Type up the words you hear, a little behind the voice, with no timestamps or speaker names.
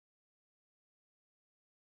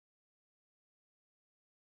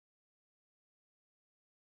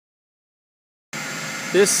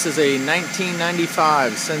This is a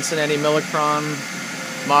 1995 Cincinnati Millicron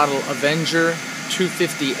model Avenger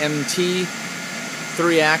 250 MT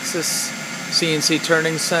 3-axis CNC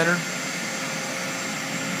turning center,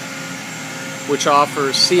 which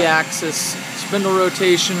offers C-axis spindle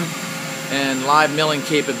rotation and live milling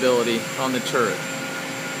capability on the turret.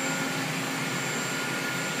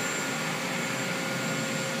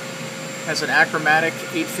 Has an achromatic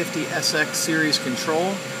 850 SX series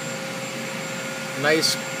control,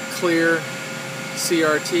 nice clear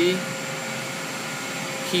CRT,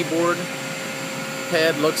 keyboard,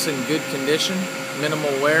 pad looks in good condition,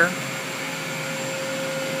 minimal wear,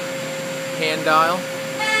 hand dial,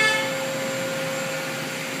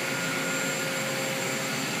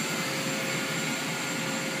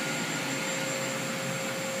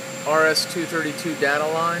 RS-232 data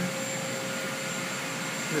line.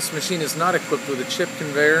 This machine is not equipped with a chip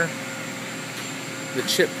conveyor. The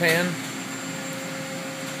chip pan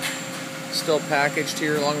still packaged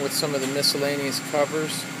here along with some of the miscellaneous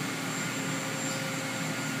covers.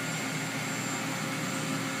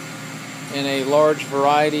 And a large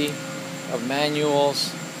variety of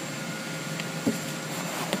manuals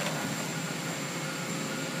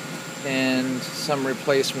and some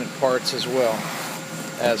replacement parts as well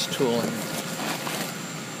as tooling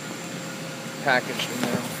packaged in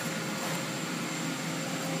there.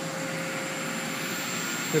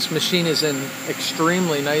 This machine is in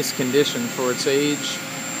extremely nice condition for its age.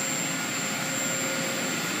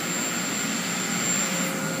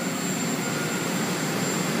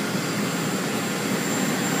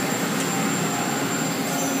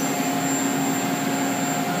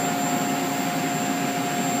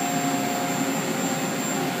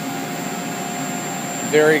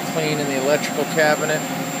 Very clean in the electrical cabinet.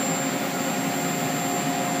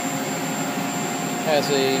 Has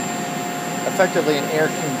effectively an air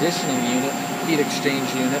conditioning unit, heat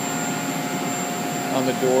exchange unit on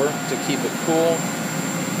the door to keep it cool.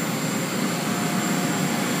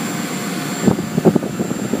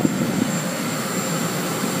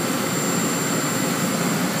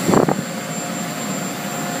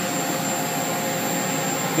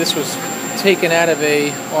 This was taken out of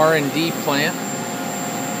a R&D plant.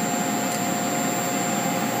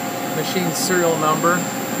 Machine serial number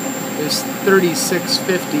is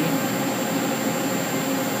 3650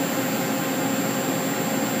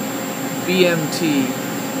 BMT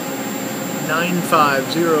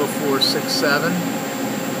 950467.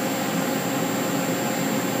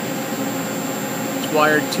 It's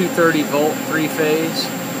wired 230 volt 3-phase.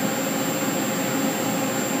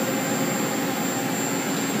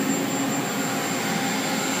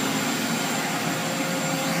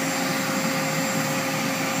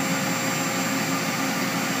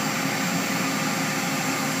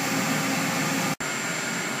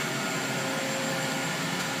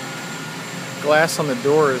 Glass on the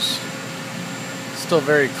door is still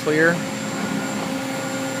very clear.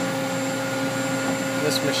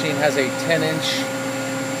 This machine has a 10-inch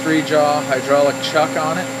 3-jaw hydraulic chuck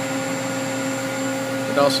on it.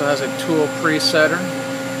 It also has a tool presetter.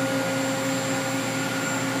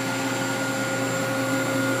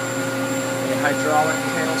 A hydraulic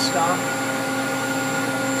tailstop.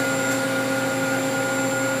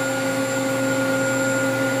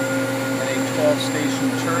 And a 12-station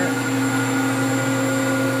turret.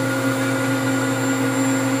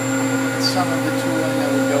 Some of the tooling that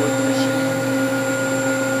would go with the machine.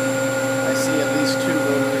 I see at least 2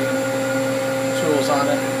 rotary tools on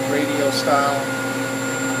it, radial style.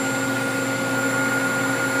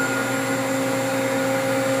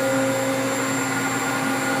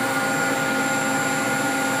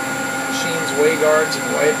 Machine's way guards and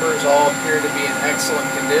wipers all appear to be in excellent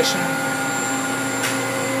condition.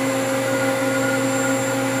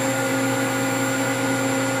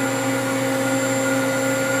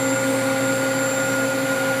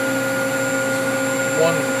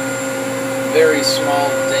 One very small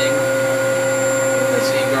ding in the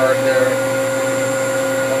Z-guard there,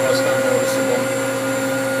 almost unnoticeable.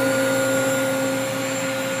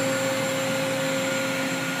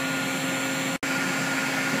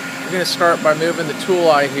 We're going to start by moving the tool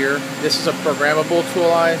eye here. This is a programmable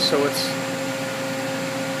tool eye, so it's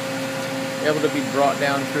able to be brought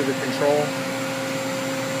down through the control.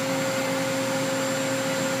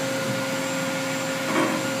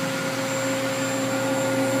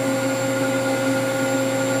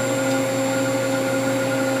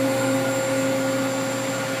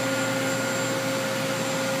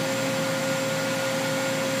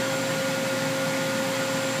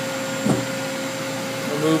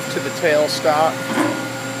 Move to the tail stop.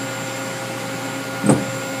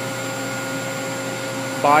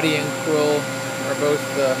 Body and quill are both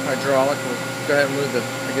hydraulic. We'll go ahead and move the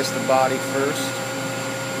body first.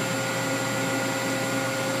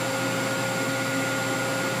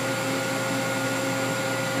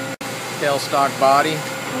 Tailstock body.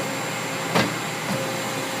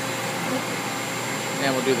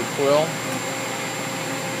 And we'll do the quill.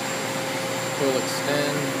 Quill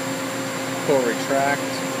extend. Quill retract.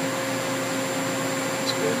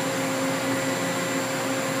 That's good.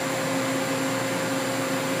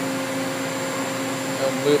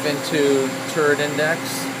 We'll move into turret index.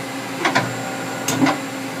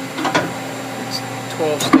 It's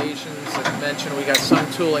 12 stations. As I mentioned, we got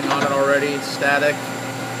some tooling on it already, static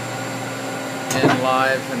and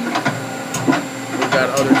live, and we've got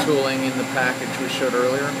other tooling in the package we showed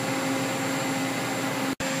earlier.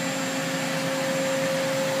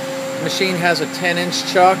 The machine has a 10-inch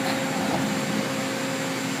chuck,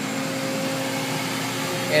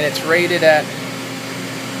 and it's rated at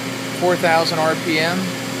 4,000 RPM.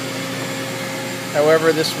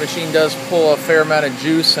 However, this machine does pull a fair amount of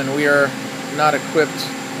juice, and we are not equipped,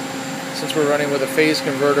 since we're running with a phase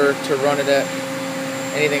converter, to run it at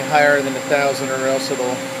anything higher than 1,000, or else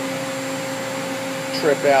it'll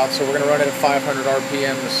trip out. So we're going to run it at 500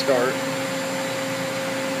 RPM to start,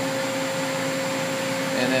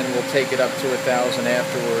 and then we'll take it up to 1,000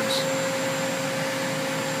 afterwards.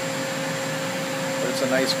 But it's a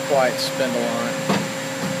nice quiet spindle on it.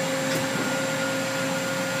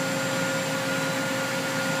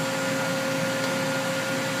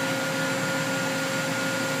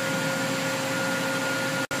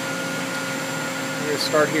 We're going to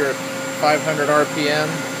start here at 500 RPM.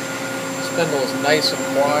 The spindle is nice and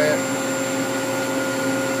quiet.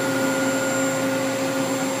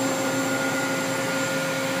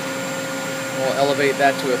 We'll elevate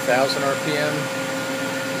that to 1,000 RPM.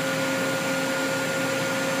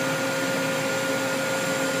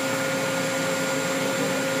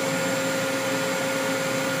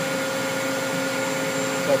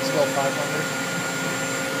 So it's still 500.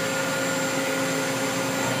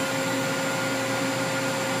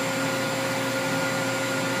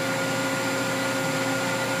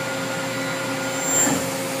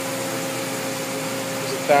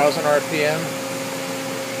 It's 1,000 RPM.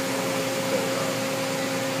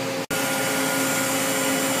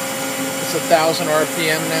 It's 1,000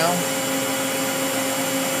 RPM now.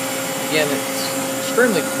 Again, it's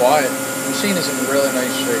extremely quiet. The machine is in really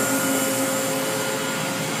nice shape.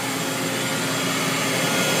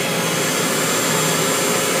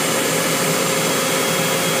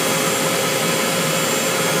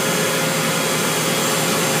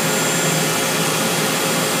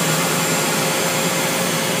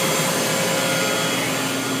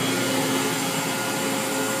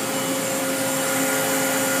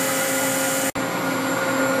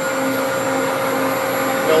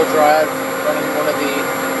 Mill drive, running one of the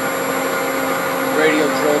radial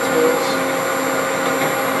drill tools.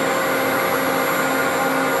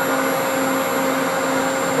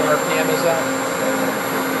 What RPM is that?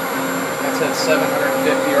 That's at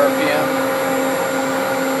 750 RPM.